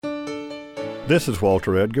This is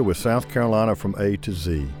Walter Edgar with South Carolina from A to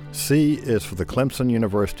Z. C is for the Clemson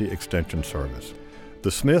University Extension Service. The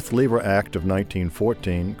Smith-Lever Act of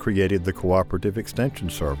 1914 created the Cooperative Extension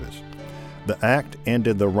Service. The act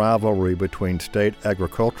ended the rivalry between state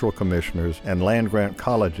agricultural commissioners and land-grant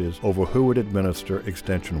colleges over who would administer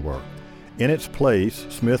extension work. In its place,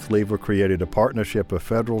 Smith-Lever created a partnership of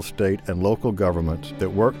federal, state, and local governments that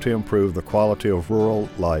worked to improve the quality of rural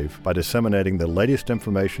life by disseminating the latest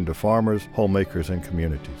information to farmers, homemakers, and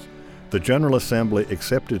communities. The General Assembly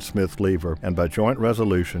accepted Smith-Lever and by joint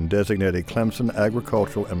resolution designated Clemson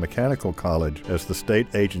Agricultural and Mechanical College as the state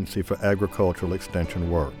agency for agricultural extension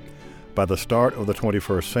work. By the start of the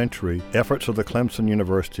 21st century, efforts of the Clemson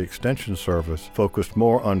University Extension Service focused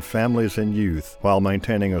more on families and youth while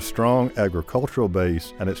maintaining a strong agricultural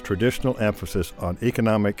base and its traditional emphasis on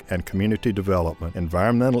economic and community development,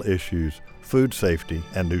 environmental issues, food safety,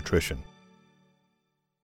 and nutrition.